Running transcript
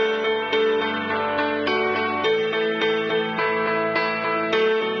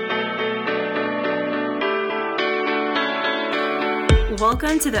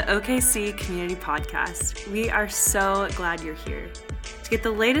Welcome to the OKC Community Podcast. We are so glad you're here. To get the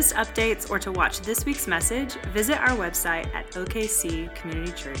latest updates or to watch this week's message, visit our website at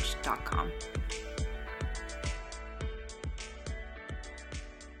okccommunitychurch.com.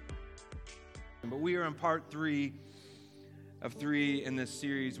 But we are in part 3 of 3 in this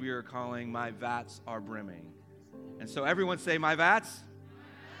series we are calling My Vats Are Brimming. And so everyone say, my vats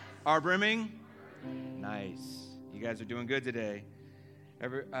are brimming. Nice. You guys are doing good today.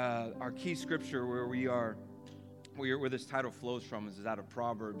 Our key scripture where this title flows from is out of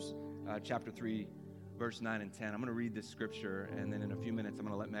Proverbs chapter 3, verse 9 and 10. I'm going to read this scripture, and then in a few minutes I'm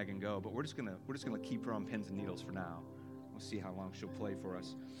going to let Megan go. But we're just going to keep her on pins and needles for now. We'll see how long she'll play for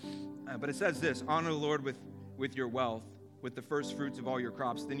us. But it says this: honor the Lord with your wealth, with the first fruits of all your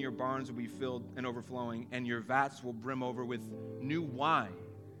crops. Then your barns will be filled and overflowing, and your vats will brim over with new wine.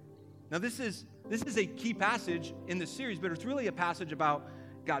 Now this is a key passage in this series, but it's really a passage about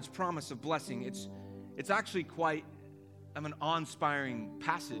God's promise of blessing. It's actually quite an awe-inspiring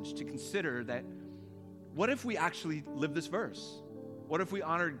passage to consider that what if we actually lived this verse? What if we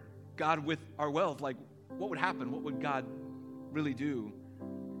honored God with our wealth? Like, what would happen? What would God really do?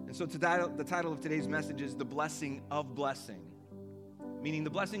 And so the title of today's message is The Blessing of Blessing, meaning the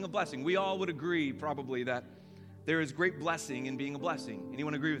blessing of blessing. We all would agree probably that there is great blessing in being a blessing.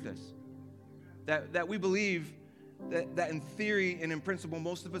 Anyone agree with this? That we believe that in theory and in principle,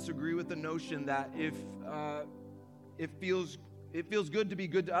 most of us agree with the notion that if it feels good to be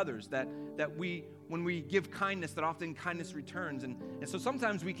good to others, that when we give kindness, that often kindness returns. And so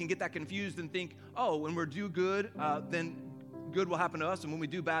sometimes we can get that confused and think, oh, when we do good, then good will happen to us, and when we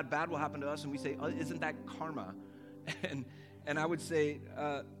do bad, bad will happen to us, and we say, oh, isn't that karma? And I would say,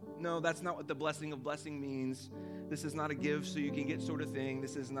 no, that's not what the blessing of blessing means. This is not a give so you can get sort of thing.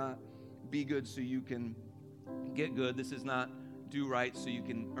 This is not be good so you can get good. This is not do right so you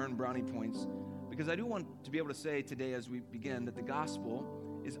can earn brownie points. Because I do want to be able to say today as we begin that the gospel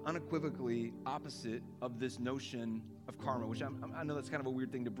is unequivocally opposite of this notion of karma, which I know that's kind of a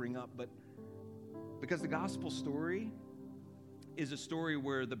weird thing to bring up, but because the gospel story is a story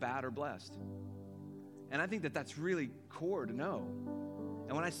where the bad are blessed. And I think that that's really core to know.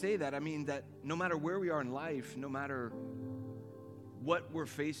 And when I say that, I mean that no matter where we are in life, no matter what we're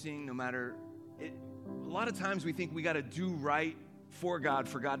facing, a lot of times we think we got to do right for God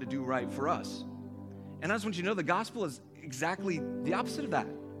to do right for us. And I just want you to know the gospel is exactly the opposite of that.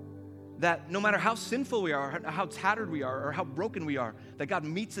 That no matter how sinful we are, how tattered we are, or how broken we are, that God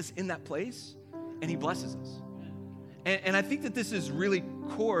meets us in that place and he blesses us. And I think that this is really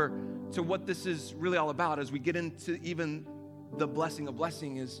core to what this is really all about as we get into even the blessing of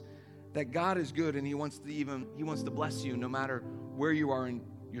blessing, is that God is good and he wants to bless you no matter where you are in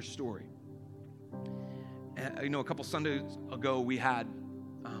your story. And, a couple Sundays ago we had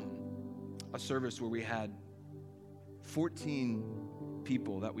a service where we had 14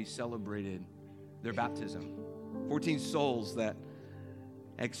 people that we celebrated their baptism, 14 souls that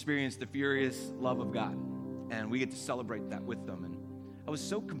experienced the furious love of God. And we get to celebrate that with them. And I was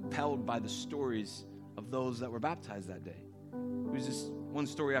so compelled by the stories of those that were baptized that day. It was just one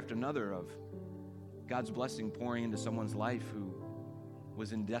story after another of God's blessing pouring into someone's life who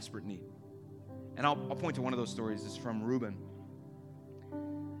was in desperate need. And I'll point to one of those stories. It's from Reuben.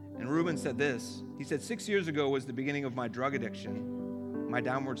 And Reuben said this. He said, 6 years ago was the beginning of my drug addiction, my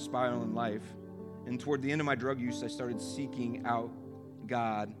downward spiral in life. And toward the end of my drug use, I started seeking out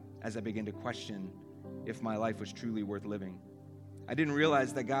God as I began to question if my life was truly worth living. I didn't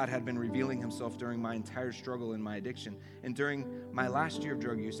realize that God had been revealing himself during my entire struggle in my addiction. And during my last year of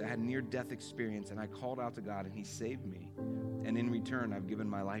drug use, I had a near-death experience, and I called out to God, and he saved me. And in return, I've given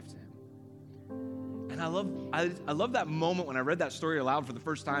my life to him. And I love that moment when I read that story aloud for the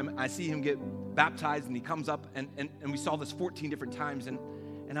first time. I see him get baptized, and he comes up, and we saw this 14 different times. And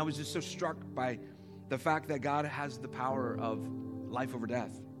I was just so struck by the fact that God has the power of life over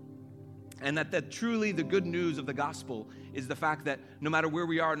death. And that truly the good news of the gospel is the fact that no matter where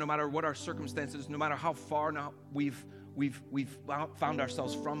we are, no matter what our circumstances, no matter how far now we've found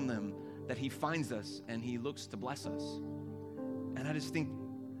ourselves from them, that he finds us and he looks to bless us. And I just think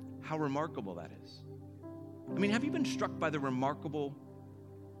how remarkable that is. I mean, have you been struck by the remarkable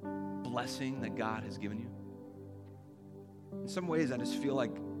blessing that God has given you? In some ways, I just feel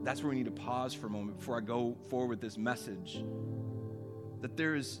like that's where we need to pause for a moment before I go forward with this message. That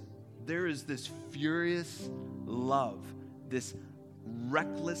there is this furious love, this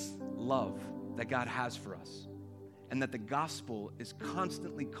reckless love that God has for us. And that the gospel is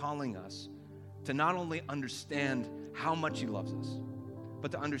constantly calling us to not only understand how much he loves us,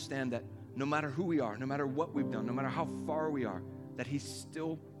 but to understand that no matter who we are, no matter what we've done, no matter how far we are, that he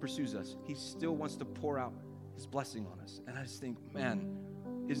still pursues us. He still wants to pour out his blessing on us. And I just think, man,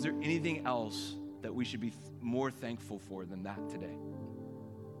 is there anything else that we should be more thankful for than that today?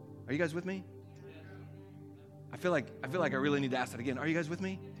 Are you guys with me? I feel like I really need to ask that again. Are you guys with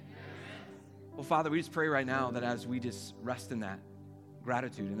me? Well, Father, we just pray right now that as we just rest in that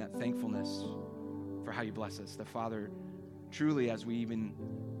gratitude and that thankfulness for how you bless us, that Father, truly as we even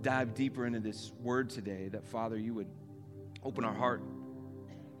dive deeper into this word today, that Father, you would open our heart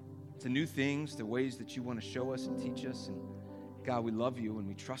to new things, to ways that you want to show us and teach us. And God, we love you and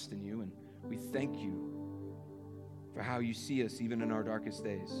we trust in you, and we thank you for how you see us even in our darkest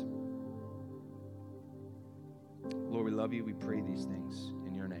days. Lord, we love you. We pray these things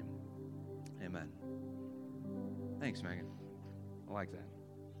in your name. Amen. Thanks, Megan. I like that.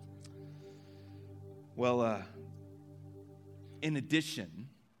 Well, in addition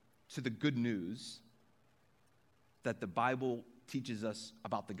to the good news that the Bible teaches us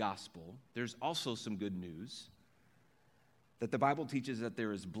about the gospel, there's also some good news that the Bible teaches that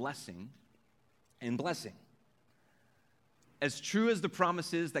there is blessing and blessing. As true as the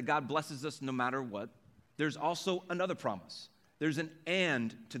promise is that God blesses us no matter what, there's also another promise. There's an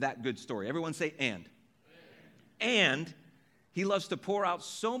and to that good story. Everyone say and. And he loves to pour out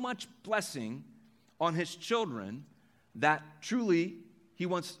so much blessing on his children that truly he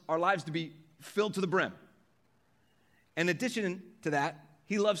wants our lives to be filled to the brim. In addition to that,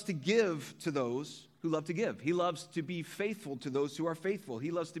 he loves to give to those who love to give. He loves to be faithful to those who are faithful.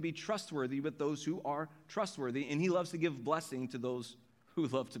 He loves to be trustworthy with those who are trustworthy. And he loves to give blessing to those who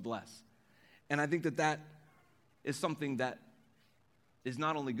love to bless. And I think that that is something that is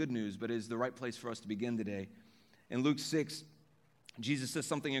not only good news, but is the right place for us to begin today. In Luke 6, Jesus says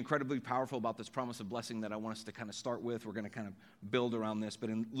something incredibly powerful about this promise of blessing that I want us to kind of start with. We're going to kind of build around this. But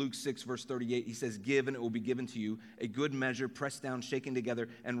in Luke 6, verse 38, he says, "Give, and it will be given to you. A good measure, pressed down, shaken together,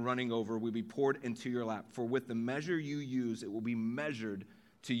 and running over, will be poured into your lap. For with the measure you use, it will be measured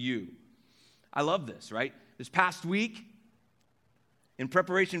to you." I love this, right? This past week, in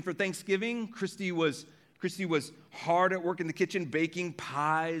preparation for Thanksgiving, Christy was hard at work in the kitchen, baking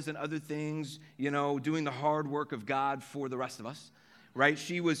pies and other things, doing the hard work of God for the rest of us, right?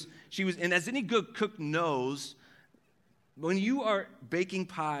 She was, and as any good cook knows, when you are baking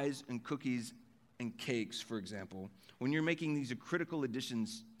pies and cookies and cakes, for example, when you're making these critical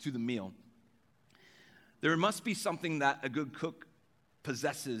additions to the meal, there must be something that a good cook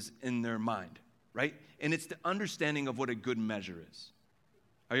possesses in their mind, right? And it's the understanding of what a good measure is.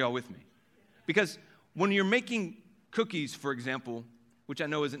 Are y'all with me? Because when you're making cookies, for example, which I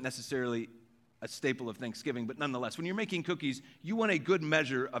know isn't necessarily a staple of Thanksgiving, but nonetheless, when you're making cookies, you want a good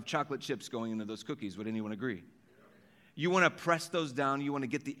measure of chocolate chips going into those cookies. Would anyone agree? You want to press those down. You want to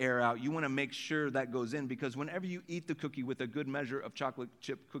get the air out. You want to make sure that goes in, because whenever you eat the cookie with a good measure of chocolate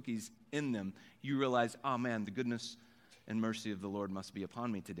chip cookies in them, you realize, oh man, the goodness and mercy of the Lord must be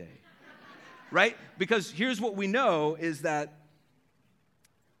upon me today. Right? Because here's what we know is that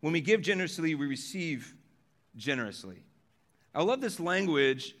when we give generously, we receive generously. I love this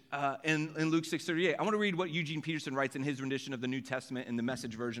language in Luke 6:38. I want to read what Eugene Peterson writes in his rendition of the New Testament in the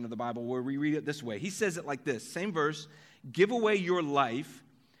Message version of the Bible, where we read it this way. He says it like this, same verse: "Give away your life,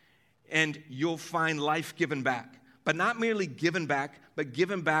 and you'll find life given back. But not merely given back, but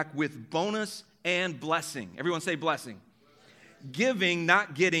given back with bonus and blessing." Everyone say blessing. Giving,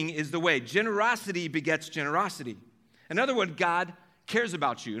 not getting, is the way. Generosity begets generosity. In other words, God cares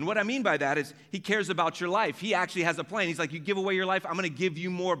about you. And what I mean by that is he cares about your life. He actually has a plan. He's like, you give away your life, I'm going to give you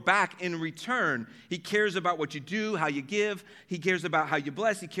more back in return. He cares about what you do, how you give. He cares about how you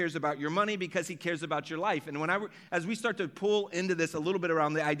bless. He cares about your money because he cares about your life. And as we start to pull into this a little bit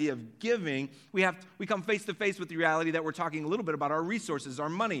around the idea of giving, we come face to face with the reality that we're talking a little bit about our resources, our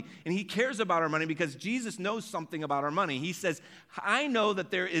money. And he cares about our money because Jesus knows something about our money. He says, I know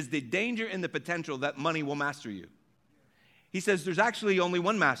that there is the danger and the potential that money will master you. He says there's actually only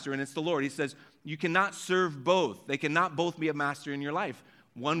one master, and it's the Lord. He says you cannot serve both. They cannot both be a master in your life.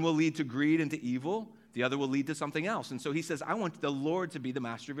 One will lead to greed and to evil. The other will lead to something else. And so he says, I want the Lord to be the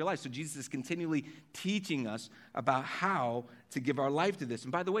master of your life. So Jesus is continually teaching us about how to give our life to this.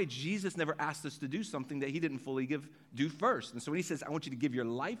 And by the way, Jesus never asked us to do something that he didn't fully do first. And so when he says, I want you to give your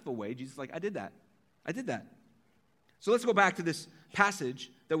life away, Jesus is like, I did that. I did that. So let's go back to this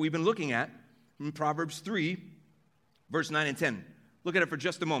passage that we've been looking at in Proverbs 3, verse 9 and 10. Look at it for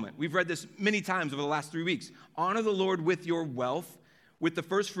just a moment. We've read this many times over the last 3 weeks. Honor the Lord with your wealth, with the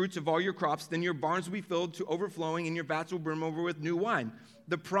first fruits of all your crops, then your barns will be filled to overflowing and your vats will brim over with new wine.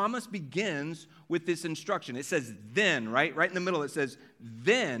 The promise begins with this instruction. It says then, right? Right in the middle it says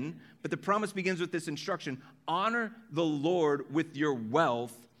then, but the promise begins with this instruction. Honor the Lord with your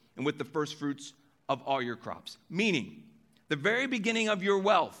wealth and with the first fruits of all your crops. Meaning, the very beginning of your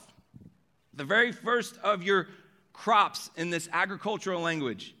wealth, the very first of your crops in this agricultural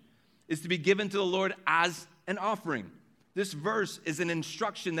language is to be given to the Lord as an offering. This verse is an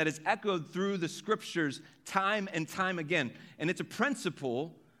instruction that is echoed through the scriptures time and time again. And it's a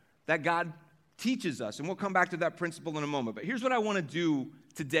principle that God teaches us. And we'll come back to that principle in a moment. But here's what I want to do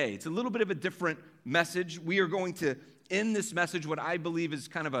today. It's a little bit of a different message. We are going to end this message, what I believe is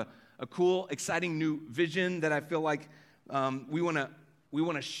kind of a cool, exciting new vision that I feel like we want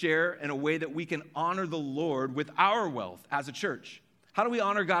to share in a way that we can honor the Lord with our wealth as a church. How do we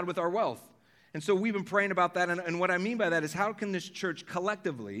honor God with our wealth? And so we've been praying about that, and what I mean by that is how can this church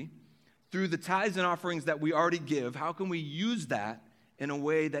collectively, through the tithes and offerings that we already give, how can we use that in a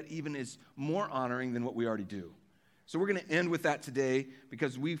way that even is more honoring than what we already do? So we're going to end with that today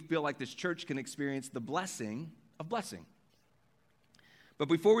because we feel like this church can experience the blessing of blessing. But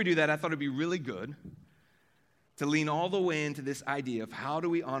before we do that, I thought it'd be really good to lean all the way into this idea of how do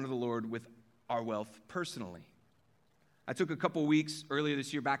we honor the Lord with our wealth personally. I took a couple weeks earlier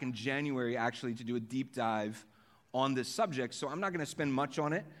this year, back in January, actually, to do a deep dive on this subject, so I'm not going to spend much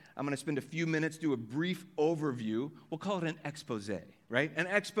on it. I'm going to spend a few minutes, do a brief overview. We'll call it an expose, right? An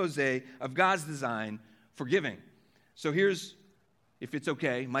expose of God's design for giving. So here's, if it's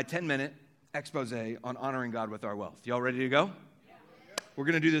okay, my 10-minute expose on honoring God with our wealth. Y'all ready to go? Yeah. We're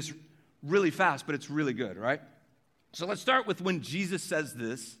going to do this really fast, but it's really good, right? So let's start with when Jesus says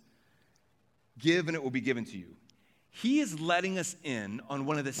this, give and it will be given to you. He is letting us in on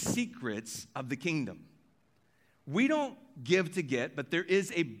one of the secrets of the kingdom. We don't give to get, but there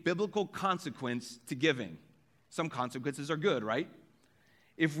is a biblical consequence to giving. Some consequences are good, right?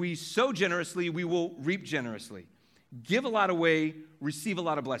 If we sow generously, we will reap generously. Give a lot away, receive a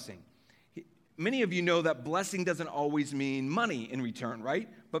lot of blessing. Many of you know that blessing doesn't always mean money in return, right?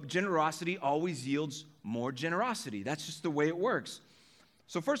 But generosity always yields more generosity. That's just the way it works.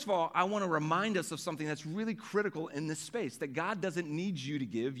 So first of all, I want to remind us of something that's really critical in this space, that God doesn't need you to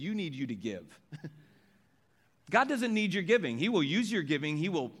give, you need you to give. God doesn't need your giving. He will use your giving. He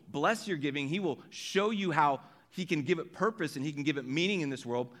will bless your giving. He will show you how he can give it purpose and he can give it meaning in this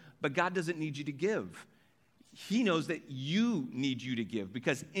world, but God doesn't need you to give. He knows that you need you to give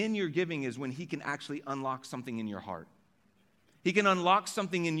because in your giving is when he can actually unlock something in your heart. He can unlock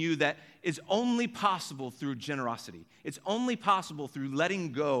something in you that is only possible through generosity. It's only possible through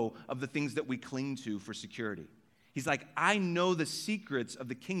letting go of the things that we cling to for security. He's like, I know the secrets of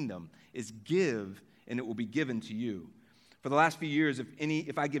the kingdom is give and it will be given to you. For the last few years,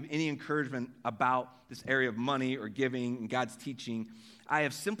 if I give any encouragement about this area of money or giving and God's teaching, I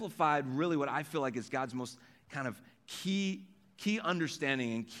have simplified really what I feel like is God's most kind of key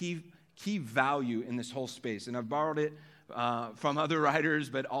understanding and key value in this whole space. And I've borrowed it from other writers,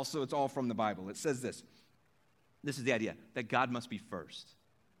 but also it's all from the Bible. It says this. This is the idea, that God must be first.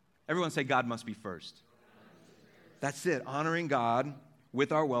 Everyone say God must be first. That's it. Honoring God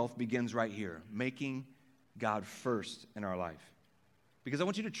with our wealth begins right here, making God first in our life. Because I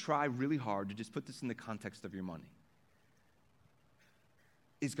want you to try really hard to just put this in the context of your money.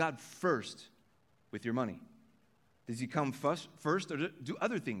 Is God first with your money? Does he come first, or do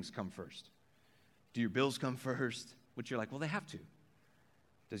other things come first? Do your bills come first? Which you're like, well, they have to.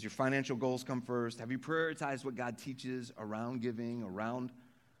 Does your financial goals come first? Have you prioritized what God teaches around giving, around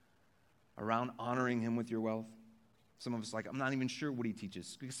honoring him with your wealth? Some of us are like, I'm not even sure what he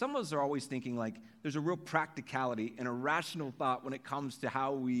teaches. Because some of us are always thinking like there's a real practicality and a rational thought when it comes to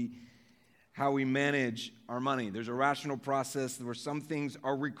how we manage our money. There's a rational process where some things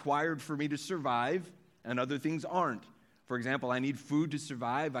are required for me to survive and other things aren't. For example, I need food to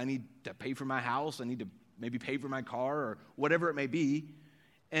survive. I need to pay for my house. I need to maybe pay for my car or whatever it may be.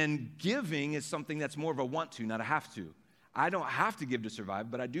 And giving is something that's more of a want to, not a have to. I don't have to give to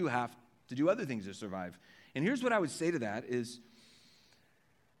survive, but I do have to do other things to survive. And here's what I would say to that is,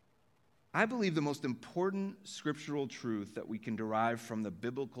 I believe the most important scriptural truth that we can derive from the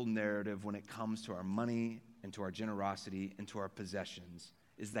biblical narrative when it comes to our money and to our generosity and to our possessions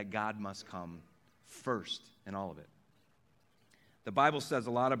is that God must come first in all of it. The Bible says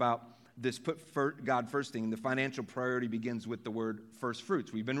a lot about this God first thing. The financial priority begins with the word first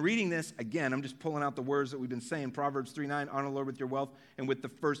fruits. We've been reading this. Again, I'm just pulling out the words that we've been saying. Proverbs 3:9, honor the Lord with your wealth and with the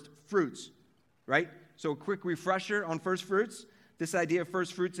first fruits, right? So a quick refresher on first fruits. This idea of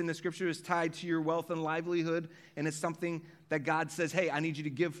first fruits in the scripture is tied to your wealth and livelihood, and it's something that God says, hey, I need you to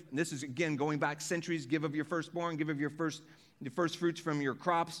give. This is, again, going back centuries. Give of your firstborn. Give of your first fruits from your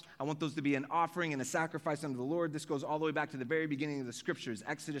crops. I want those to be an offering and a sacrifice unto the Lord. This goes all the way back to the very beginning of the scriptures.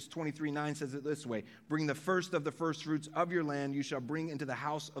 Exodus 23:9 says it this way. Bring the first of the first fruits of your land you shall bring into the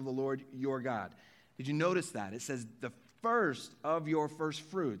house of the Lord your God. Did you notice that? It says the first of your first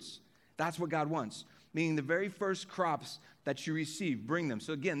fruits. That's what God wants. Meaning the very first crops that you receive, bring them.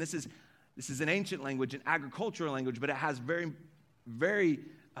 So again, this is an ancient language, an agricultural language, but it has very, very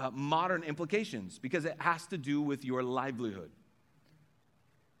modern implications because it has to do with your livelihood.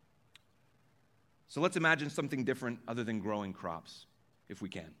 So let's imagine something different other than growing crops, if we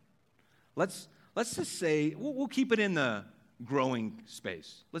can. Let's just say, we'll keep it in the growing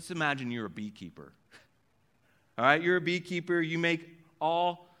space. Let's imagine you're a beekeeper. All right, you're a beekeeper. You make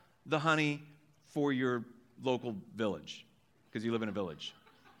all the honey for your local village because you live in a village.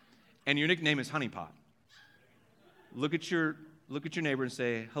 And your nickname is Honeypot. Look at your neighbor and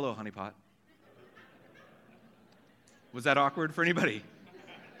say, hello, Honeypot. Was that awkward for anybody?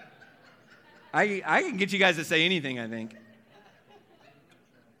 I can get you guys to say anything, I think.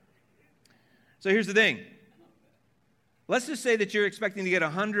 So here's the thing. Let's just say that you're expecting to get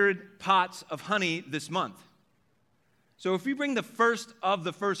 100 pots of honey this month. So if you bring the first of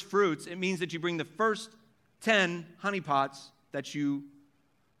the first fruits, it means that you bring the first 10 honey pots that you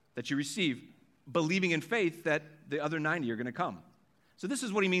receive, believing in faith that the other 90 are going to come. So this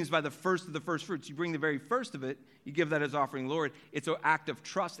is what he means by the first of the first fruits. You bring the very first of it, you give that as offering, Lord. It's an act of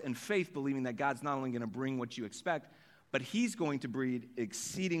trust and faith, believing that God's not only going to bring what you expect, but he's going to breed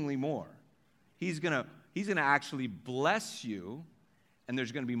exceedingly more. He's going to actually bless you, and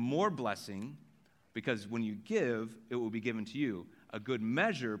there's going to be more blessing, because when you give, it will be given to you. A good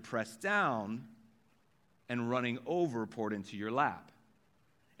measure, pressed down and running over, poured into your lap.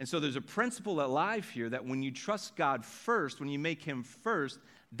 And so there's a principle at life here that when you trust God first, when you make him first,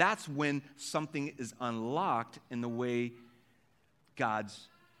 that's when something is unlocked in the way God's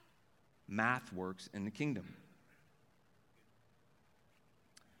math works in the kingdom.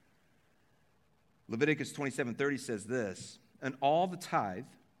 Leviticus 27:30 says this, and all the tithe,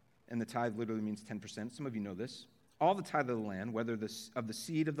 and the tithe literally means 10%. Some of you know this. All the tithe of the land, whether of the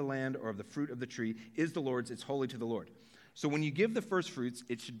seed of the land or of the fruit of the tree, is the Lord's. It's holy to the Lord. So when you give the first fruits,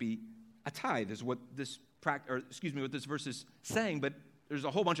 it should be a tithe, is what this verse is saying. But there's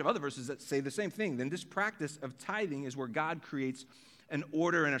a whole bunch of other verses that say the same thing. Then this practice of tithing is where God creates an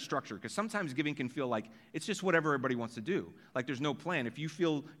order and a structure. Because sometimes giving can feel like it's just whatever everybody wants to do. Like there's no plan. If you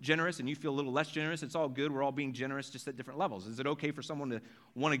feel generous and you feel a little less generous, it's all good. We're all being generous just at different levels. Is it okay for someone to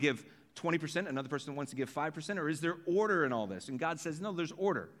want to give 20%, another person wants to give 5%? Or is there order in all this? And God says, no, there's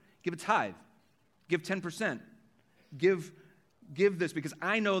order. Give a tithe. Give 10%. Give this, because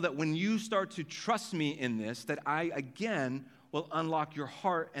I know that when you start to trust me in this, that I, again, will unlock your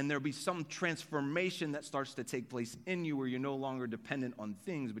heart, and there'll be some transformation that starts to take place in you where you're no longer dependent on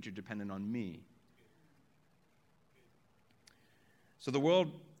things, but you're dependent on me. So the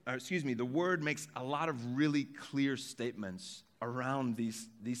word makes a lot of really clear statements around these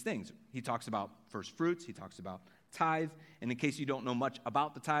things. He talks about first fruits, he talks about tithe, and in case you don't know much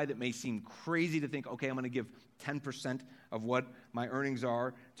about the tithe, it may seem crazy to think, okay, I'm going to give 10% of what my earnings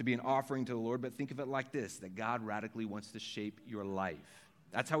are to be an offering to the Lord, but think of it like this, that God radically wants to shape your life.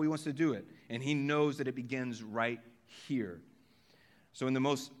 That's how he wants to do it, and he knows that it begins right here. So in the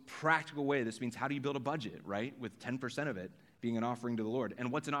most practical way, this means how do you build a budget, right, with 10% of it being an offering to the Lord?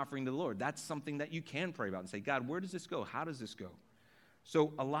 And what's an offering to the Lord? That's something that you can pray about and say, God, where does this go? How does this go?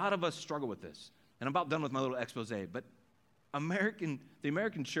 So a lot of us struggle with this, and I'm about done with my little expose, but the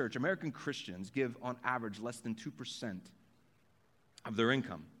American church, American Christians give on average less than 2% of their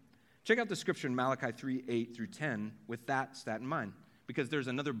income. Check out the scripture in Malachi 3:8-10 with that stat in mind, because there's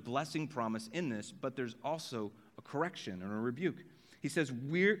another blessing promise in this, but there's also a correction and a rebuke. He says,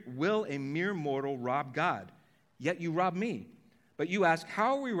 will a mere mortal rob God? Yet you rob me. But you ask,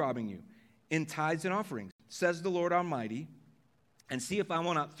 how are we robbing you? In tithes and offerings, says the Lord Almighty. And see if I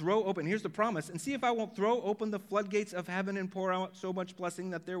will not throw open, here's the promise, and see if I won't throw open the floodgates of heaven and pour out so much blessing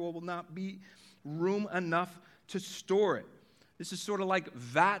that there will not be room enough to store it. This is sort of like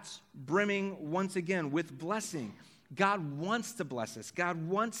vats brimming once again with blessing. God wants to bless us. God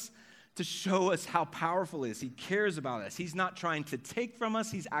wants to show us how powerful he is. He cares about us. He's not trying to take from us.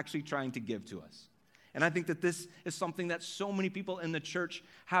 He's actually trying to give to us. And I think that this is something that so many people in the church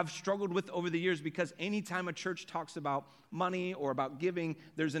have struggled with over the years, because anytime a church talks about money or about giving,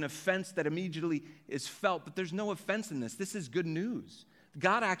 there's an offense that immediately is felt. But there's no offense in this. This is good news.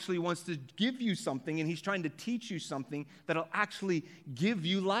 God actually wants to give you something, and he's trying to teach you something that'll actually give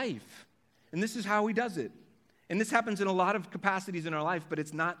you life. And this is how he does it. And this happens in a lot of capacities in our life, but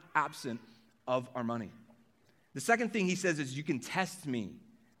it's not absent of our money. The second thing he says is, you can test me.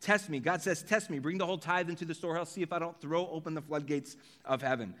 Test me. God says, test me. Bring the whole tithe into the storehouse. See if I don't throw open the floodgates of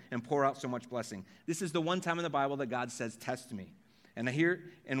heaven and pour out so much blessing. This is the one time in the Bible that God says, test me.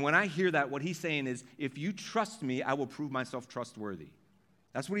 And when I hear that, what he's saying is, if you trust me, I will prove myself trustworthy.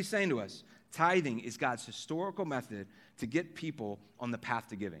 That's what he's saying to us. Tithing is God's historical method to get people on the path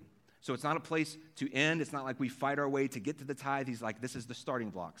to giving. So it's not a place to end. It's not like we fight our way to get to the tithe. He's like, this is the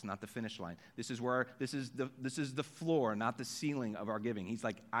starting blocks, not the finish line. This is the floor, not the ceiling of our giving. He's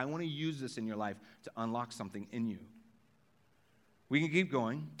like, I want to use this in your life to unlock something in you. We can keep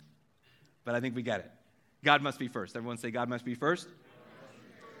going, but I think we get it. God must be first. Everyone say, God must be first.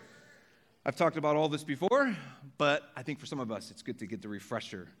 I've talked about all this before, but I think for some of us, it's good to get the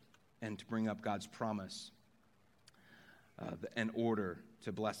refresher and to bring up God's promise and order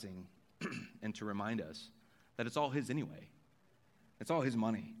to blessing and to remind us that it's all his anyway. It's all his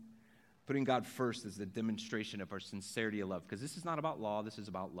money. Putting God first is the demonstration of our sincerity of love, because this is not about law, this is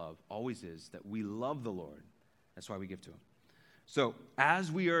about love. Always is, that we love the Lord. That's why we give to him. So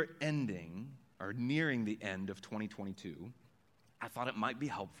as we are ending or nearing the end of 2022, I thought it might be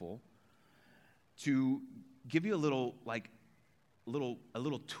helpful to give you a little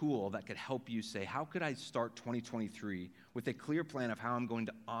tool that could help you say, how could I start 2023 with a clear plan of how I'm going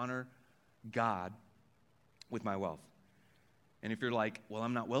to honor God with my wealth? And if you're like, well,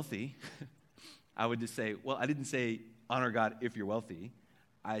 I'm not wealthy, I would just say, well, I didn't say honor God if you're wealthy.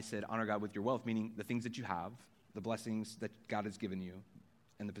 I said honor God with your wealth, meaning the things that you have, the blessings that God has given you,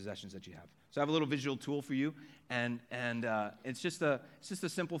 and the possessions that you have. So I have a little visual tool for you, and it's just a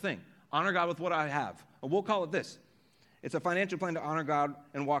simple thing. Honor God with what I have. And we'll call it this. It's a financial plan to honor God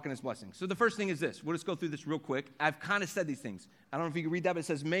and walk in his blessings. So the first thing is this. We'll just go through this real quick. I've kind of said these things. I don't know if you can read that, but it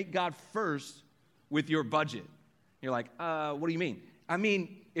says, make God first with your budget. You're like, what do you mean? I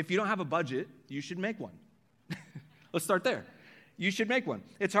mean, if you don't have a budget, you should make one. Let's start there. You should make one.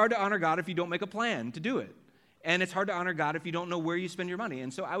 It's hard to honor God if you don't make a plan to do it. And it's hard to honor God if you don't know where you spend your money.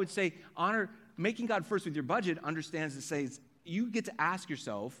 And so I would say making God first with your budget understands to say, you get to ask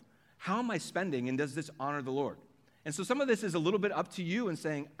yourself, how am I spending, and does this honor the Lord? And so some of this is a little bit up to you and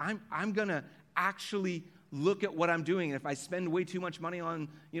saying, I'm going to actually look at what I'm doing. And if I spend way too much money on,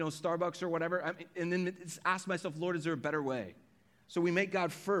 Starbucks or whatever, and then ask myself, Lord, is there a better way? So we make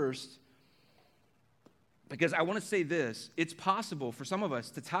God first, because I want to say this, it's possible for some of us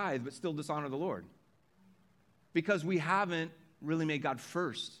to tithe but still dishonor the Lord, because we haven't really made God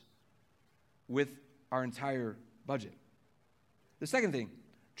first with our entire budget. The second thing,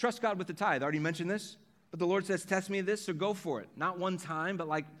 trust God with the tithe. I already mentioned this, but the Lord says, test me this, so go for it. Not one time, but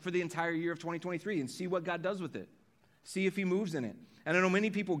like for the entire year of 2023, and see what God does with it. See if he moves in it. And I know many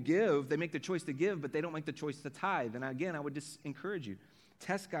people give, they make the choice to give, but they don't make the choice to tithe. And again, I would just encourage you,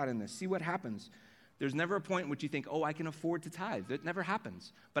 test God in this, see what happens. There's never a point in which you think, I can afford to tithe. That never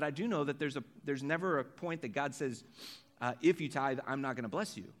happens. But I do know that there's never a point that God says, if you tithe, I'm not going to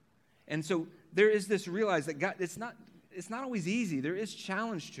bless you. And so there is this realize that God, it's not always easy. There is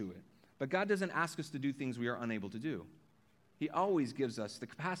challenge to it. But God doesn't ask us to do things we are unable to do. He always gives us the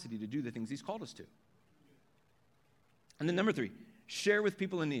capacity to do the things he's called us to. And then number 3, share with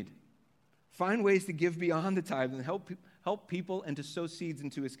people in need. Find ways to give beyond the tithe and help people and to sow seeds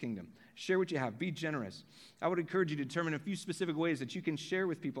into his kingdom. Share what you have. Be generous. I would encourage you to determine a few specific ways that you can share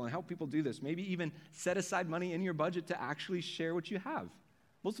with people and help people do this. Maybe even set aside money in your budget to actually share what you have.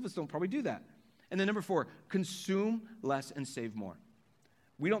 Most of us don't probably do that. And then number 4, consume less and save more.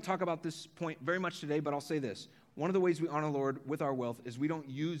 We don't talk about this point very much today, but I'll say this. One of the ways we honor the Lord with our wealth is we don't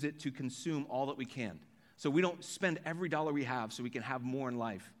use it to consume all that we can. So we don't spend every dollar we have so we can have more in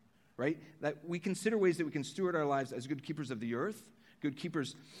life, right? That we consider ways that we can steward our lives as good keepers of the earth, good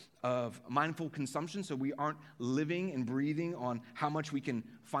keepers of mindful consumption, so we aren't living and breathing on how much we can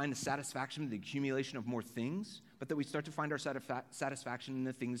find the satisfaction in the accumulation of more things, but that we start to find our satisfaction in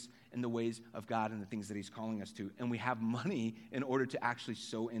the things and the ways of God and the things that he's calling us to. And we have money in order to actually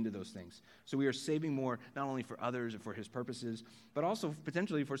sow into those things. So we are saving more, not only for others and for his purposes, but also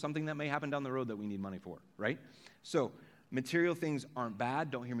potentially for something that may happen down the road that we need money for, right? So material things aren't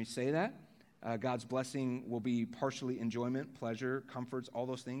bad. Don't hear me say that. God's blessing will be partially enjoyment, pleasure, comforts, all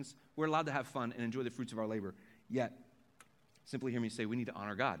those things. We're allowed to have fun and enjoy the fruits of our labor. Yet, simply hear me say we need to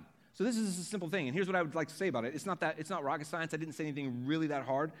honor God. So this is a simple thing, and here's what I would like to say about it. It's not rocket science. I didn't say anything really that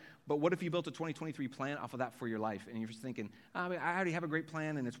hard, but what if you built a 2023 plan off of that for your life, and you're just thinking, I already have a great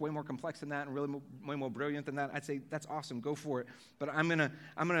plan, and it's way more complex than that, and really way more brilliant than that. I'd say that's awesome. Go for it. But I'm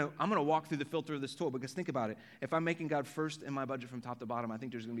gonna walk through the filter of this tool, because think about it. If I'm making God first in my budget from top to bottom, I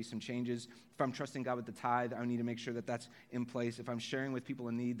think there's going to be some changes. If I'm trusting God with the tithe, I need to make sure that that's in place. If I'm sharing with people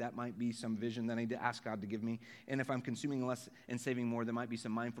in need, that might be some vision that I need to ask God to give me. And if I'm consuming less and saving more, there might be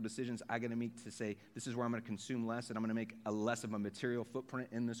some mindful decisions I got to make to say, this is where I'm going to consume less, and I'm going to make a less of a material footprint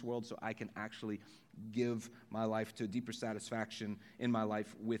in this world so I can actually give my life to a deeper satisfaction in my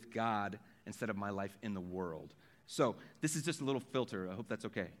life with God instead of my life in the world. So this is just a little filter. I hope that's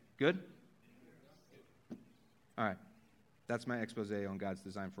okay. Good? All right. That's my expose on God's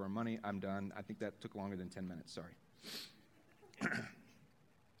design for our money. I'm done. I think that took longer than 10 minutes. Sorry.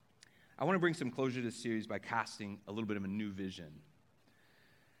 I want to bring some closure to this series by casting a little bit of a new vision.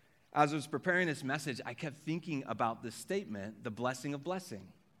 As I was preparing this message, I kept thinking about this statement, the blessing of blessing.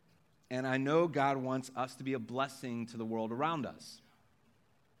 And I know God wants us to be a blessing to the world around us.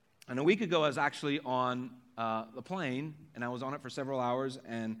 And a week ago, I was actually on the plane, and I was on it for several hours,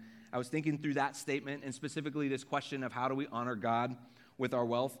 and I was thinking through that statement, and specifically this question of how do we honor God with our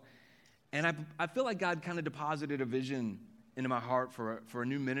wealth. And I feel like God kind of deposited a vision into my heart for a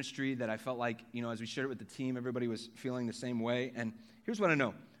new ministry that I felt like, as we shared it with the team, everybody was feeling the same way. And here's what I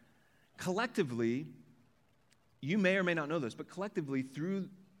know. Collectively, you may or may not know this, but collectively, through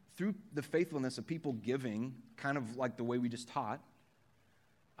the faithfulness of people giving, kind of like the way we just taught,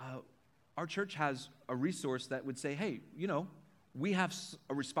 our church has a resource that would say, hey, we have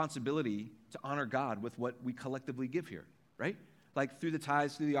a responsibility to honor God with what we collectively give here, right? Like through the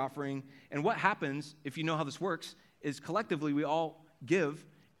tithes, through the offering. And what happens, if you know how this works, is collectively we all give,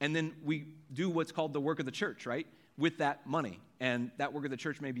 and then we do what's called the work of the church, right? With that money. And that work of the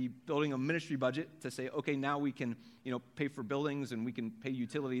church may be building a ministry budget to say, okay, now we can, pay for buildings, and we can pay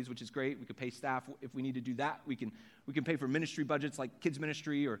utilities, which is great. We can pay staff if we need to do that. We can pay for ministry budgets like kids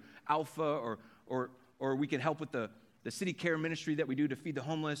ministry or Alpha, or we can help with the city care ministry that we do to feed the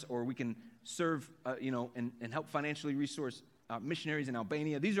homeless, or we can serve, and help financially resource missionaries in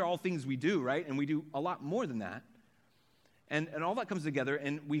Albania. These are all things we do, right? And we do a lot more than that. And all that comes together,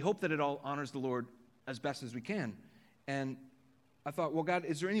 and we hope that it all honors the Lord as best as we can. And I thought, well, God,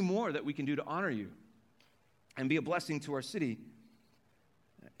 is there any more that we can do to honor you and be a blessing to our city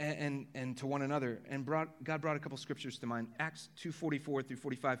and to one another? And God brought a couple scriptures to mind. Acts 2:44 through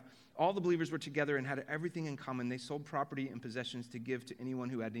 45. All the believers were together and had everything in common. They sold property and possessions to give to anyone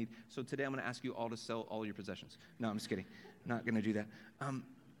who had need. So today I'm going to ask you all to sell all your possessions. No, I'm just kidding. I'm not going to do that.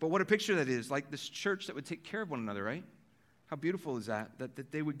 But what a picture that is, like this church that would take care of one another, right? How beautiful is that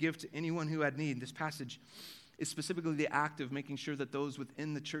they would give to anyone who had need. This passage is specifically the act of making sure that those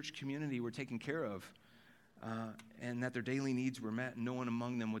within the church community were taken care of and that their daily needs were met and no one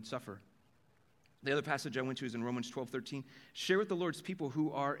among them would suffer. The other passage I went to is in Romans 12:13. Share with the Lord's people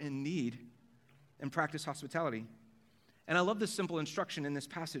who are in need and practice hospitality. And I love this simple instruction in this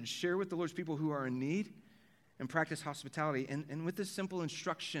passage. Share with the Lord's people who are in need and practice hospitality. And with this simple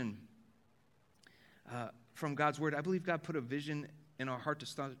instruction from God's word, I believe God put a vision in our heart to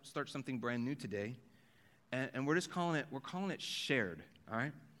start something brand new today. And we're calling it shared, all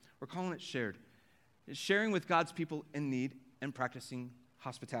right? We're calling it shared. It's sharing with God's people in need and practicing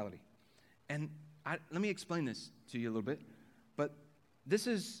hospitality. And let me explain this to you a little bit. But this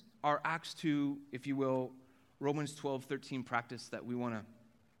is our Acts 2, if you will, Romans 12:13 practice that we want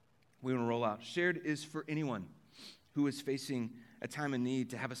to roll out. Shared is for anyone who is facing a time of need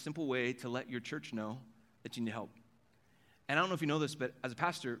to have a simple way to let your church know that you need help. And I don't know if you know this, but as a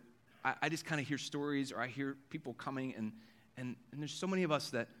pastor, I just kind of hear stories, or I hear people coming, and there's so many of us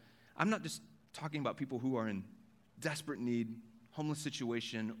that I'm not just talking about people who are in desperate need, homeless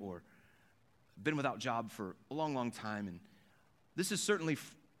situation, or been without job for a long, long time. And this is certainly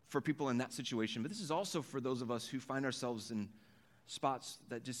for people in that situation, but this is also for those of us who find ourselves in spots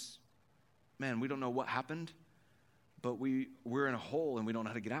that just, man, we don't know what happened, but we're in a hole and we don't know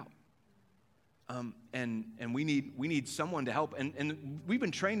how to get out. And we need someone to help. And we've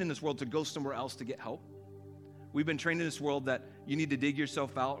been trained in this world to go somewhere else to get help. We've been trained in this world that you need to dig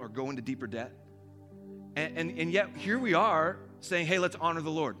yourself out or go into deeper debt. And yet here we are saying, hey, let's honor the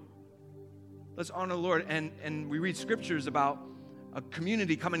Lord. Let's honor the Lord. And we read scriptures about a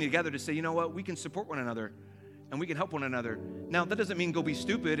community coming together to say, you know what, we can support one another and we can help one another. Now, that doesn't mean go be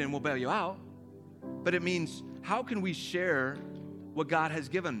stupid and we'll bail you out. But it means, how can we share what God has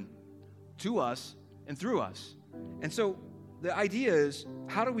given to us and through us? And so the idea is,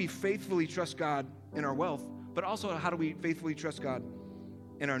 how do we faithfully trust God in our wealth, but also how do we faithfully trust God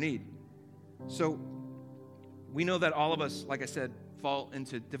in our need. So we know that all of us, like I said, fall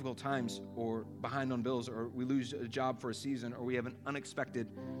into difficult times or behind on bills, or we lose a job for a season, or we have an unexpected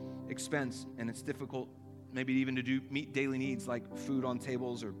expense and it's difficult maybe even to meet daily needs like food on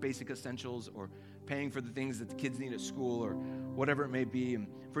tables or basic essentials or paying for the things that the kids need at school or whatever it may be. And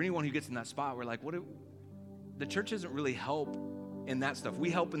for anyone who gets in that spot, we're like, the church doesn't really help in that stuff. We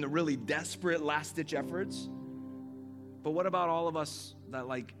help in the really desperate last-ditch efforts. But what about all of us that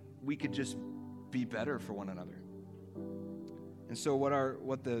we could just be better for one another? And so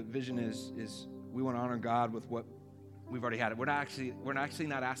what the vision is we want to honor God with what we've already had. We're actually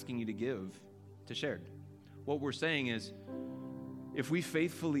not asking you to give to Shared. What we're saying is, if we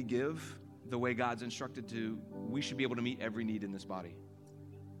faithfully give the way God's instructed to, we should be able to meet every need in this body.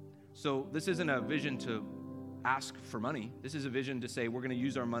 So this isn't a vision to ask for money. This is a vision to say we're going to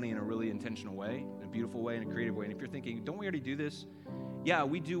use our money in a really intentional way, in a beautiful way, in a creative way. And if you're thinking, don't we already do this? Yeah,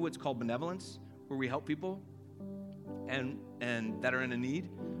 we do what's called benevolence, where we help people and that are in a need.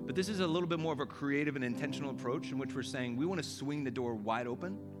 But this is a little bit more of a creative and intentional approach in which we're saying we want to swing the door wide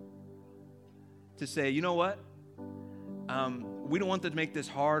open to say, you know what? We don't want to make this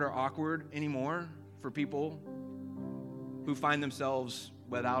hard or awkward anymore for people who find themselves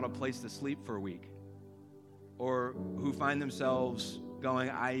without a place to sleep for a week, or who find themselves going,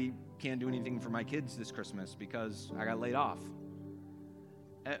 I can't do anything for my kids this Christmas because I got laid off.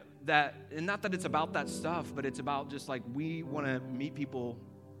 And not that it's about that stuff, but it's about just we want to meet people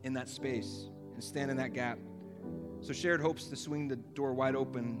in that space and stand in that gap. So Shared hopes to swing the door wide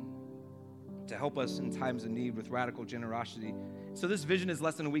open to help us in times of need with radical generosity. So this vision is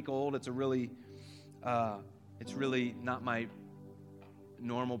less than a week old. It's really not my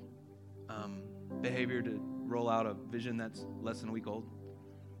normal behavior to roll out a vision that's less than a week old,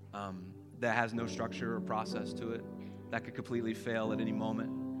 that has no structure or process to it, that could completely fail at any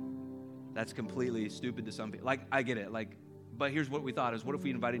moment. That's completely stupid to some people. I get it. But here's what we thought is, what if we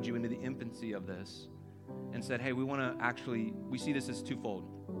invited you into the infancy of this and said, hey, we see this as twofold.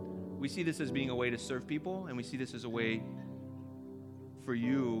 We see this as being a way to serve people, and we see this as a way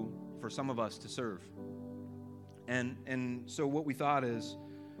for some of us to serve. And so what we thought is,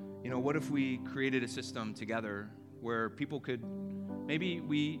 what if we created a system together where people could, maybe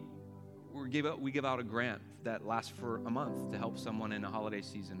we give out a grant that lasts for a month to help someone in a holiday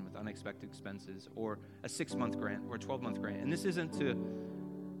season with unexpected expenses, or a 6-month grant or a 12-month grant. And this isn't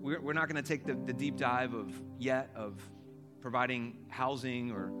we're not going to take the deep dive of providing housing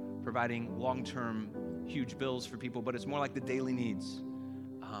or providing long-term huge bills for people, but it's more like the daily needs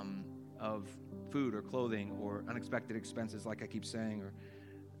of food or clothing or unexpected expenses, like I keep saying,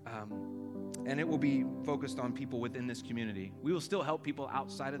 and it will be focused on people within this community. We will still help people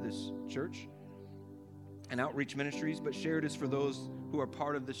outside of this church and outreach ministries, but Shared is for those who are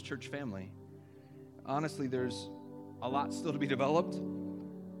part of this church family. Honestly, there's a lot still to be developed,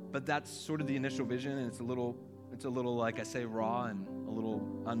 but that's sort of the initial vision, and it's a little, like I say, raw and a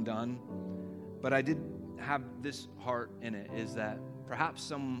little undone. But I did have this heart in it, is that perhaps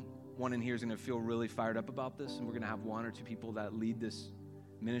someone in here is going to feel really fired up about this, and we're going to have 1 or 2 people that lead this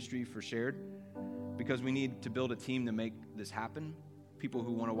ministry for Shared, because we need to build a team to make this happen. People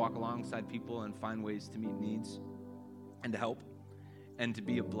who want to walk alongside people and find ways to meet needs and to help and to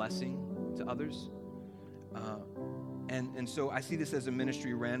be a blessing to others. And so I see this as a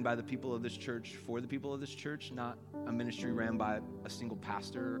ministry ran by the people of this church for the people of this church, not a ministry ran by a single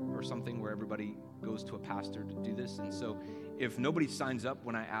pastor or something where everybody goes to a pastor to do this. And so if nobody signs up,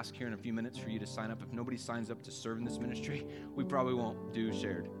 when I ask here in a few minutes for you to sign up, if nobody signs up to serve in this ministry, we probably won't do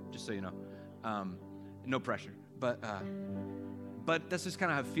Shared, just so you know. No pressure. But that's just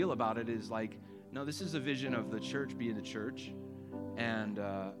kind of how I feel about it, is no, this is a vision of the church being the church.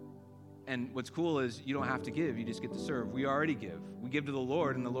 And what's cool is you don't have to give, you just get to serve. We already give. We give to the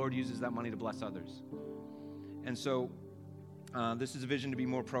Lord, and the Lord uses that money to bless others. And so this is a vision to be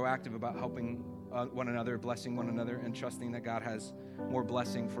more proactive about helping one another, blessing one another, and trusting that God has more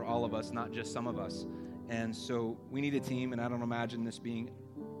blessing for all of us, not just some of us. And so we need a team, and I don't imagine this being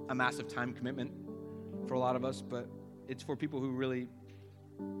a massive time commitment for a lot of us, but it's for people who really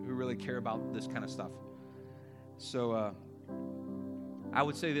care about this kind of stuff. So I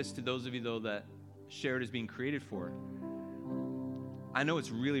would say this to those of you, though, that Shared is being created for. I know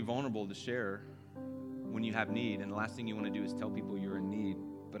it's really vulnerable to share when you have need, and the last thing you want to do is tell people you're in need.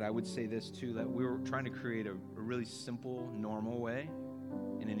 But I would say this, too, that we were trying to create a really simple, normal way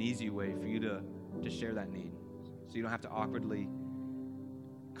and an easy way for you to share that need. So you don't have to awkwardly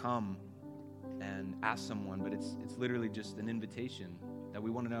come and ask someone, but it's literally just an invitation that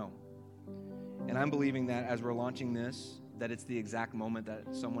we want to know. And I'm believing that as we're launching this that it's the exact moment that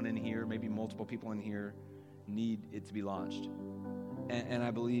someone in here, maybe multiple people in here, need it to be launched. And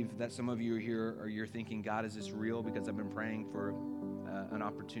I believe that some of you are here, or you're thinking, God, is this real? Because I've been praying for an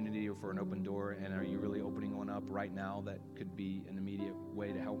opportunity or for an open door, and are you really opening one up right now that could be an immediate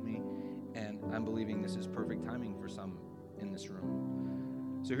way to help me? And I'm believing this is perfect timing for some in this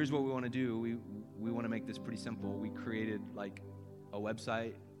room. So here's what we want to do. We want to make this pretty simple. We created like a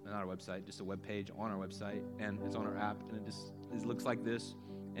website, not a website, just a web page on our website, and it's on our app, and it looks like this,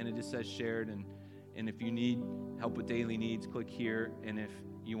 and it just says shared, and if you need help with daily needs, click here, and if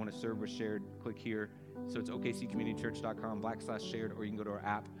you want to serve with shared, click here. So it's okccommunitychurch.com/shared, or you can go to our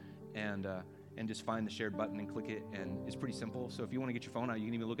app and just find the shared button and click it, and it's pretty simple. So if you want to get your phone out, you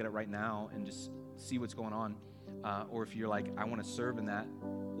can even look at it right now and just see what's going on. Or if you're like, I want to serve in that,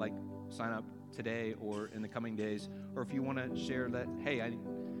 like sign up today or in the coming days. Or if you want to share that, hey, I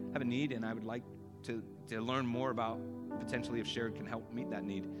have a need and I would like to learn more about potentially if Shared can help meet that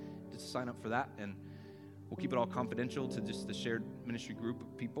need, just sign up for that. And we'll keep it all confidential to just the Shared ministry group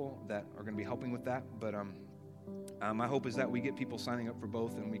of people that are going to be helping with that. But my hope is that we get people signing up for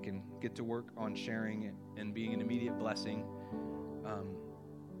both, and we can get to work on sharing and being an immediate blessing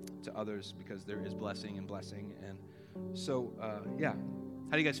to others, because there is blessing and blessing. And so, yeah.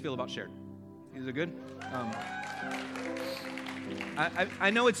 How do you guys feel about Shared? Is it good? I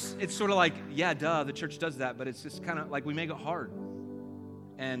know it's sort of like, yeah, duh, the church does that, but it's just kind of like we make it hard.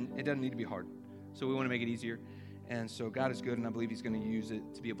 And it doesn't need to be hard. So we want to make it easier. And so God is good, and I believe he's going to use it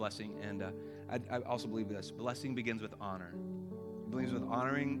to be a blessing. And I also believe this. Blessing begins with honor. It begins with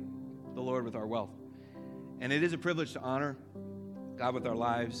honoring the Lord with our wealth. And it is a privilege to honor God with our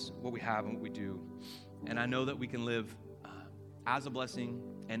lives, what we have and what we do. And I know that we can live as a blessing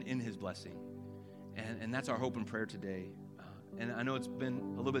and in his blessing. And that's our hope and prayer today. And I know it's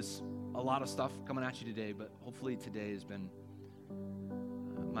been a lot of stuff coming at you today, but hopefully today has been,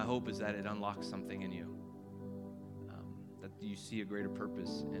 my hope is that it unlocks something in you. That you see a greater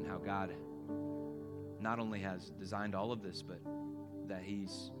purpose in how God not only has designed all of this, but that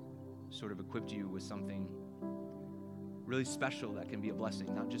he's sort of equipped you with something really special that can be a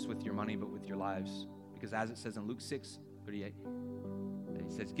blessing, not just with your money, but with your lives. Because as it says in Luke 6:38, he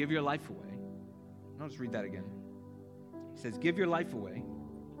says, give your life away. I'll just read that again. He says, give your life away,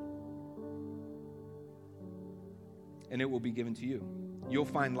 and it will be given to you. You'll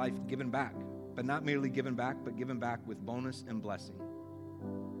find life given back, but not merely given back, but given back with bonus and blessing.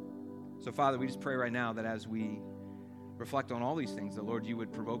 So, Father, we just pray right now that as we reflect on all these things, that, Lord, you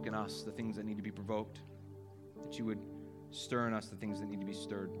would provoke in us the things that need to be provoked, that you would stir in us the things that need to be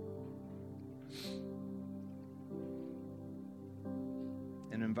stirred.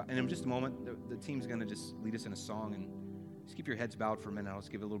 And in just a moment, the team's going to just lead us in a song, and just keep your heads bowed for a minute. I'll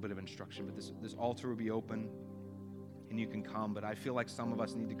just give a little bit of instruction, but this altar will be open, and you can come. But I feel like some of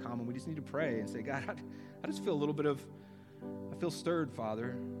us need to come, and we just need to pray and say, God, I just feel I feel stirred,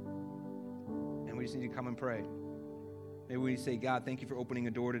 Father, and we just need to come and pray. Maybe we say, God, thank you for opening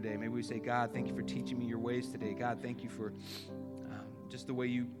a door today. Maybe we say, God, thank you for teaching me your ways today. God, thank you for just the way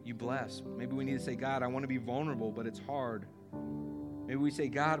you bless. Maybe we need to say, God, I want to be vulnerable, but it's hard. Maybe we say,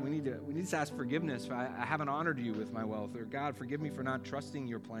 God, we need to ask forgiveness. I haven't honored you with my wealth. Or God, forgive me for not trusting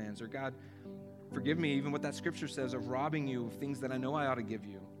your plans. Or God, forgive me even what that scripture says of robbing you of things that I know I ought to give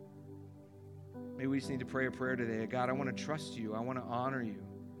you. Maybe we just need to pray a prayer today. God, I want to trust you. I want to honor you.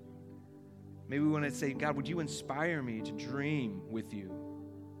 Maybe we want to say, God, would you inspire me to dream with you,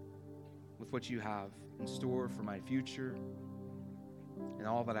 with what you have in store for my future and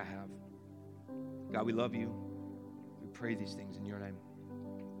all that I have. God, we love you. We pray these things in your name.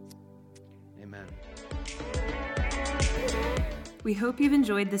 Amen. We hope you've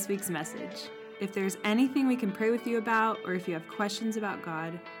enjoyed this week's message. If there's anything we can pray with you about, or if you have questions about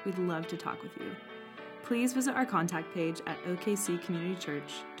God, we'd love to talk with you. Please visit our contact page at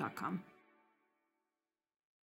okccommunitychurch.com.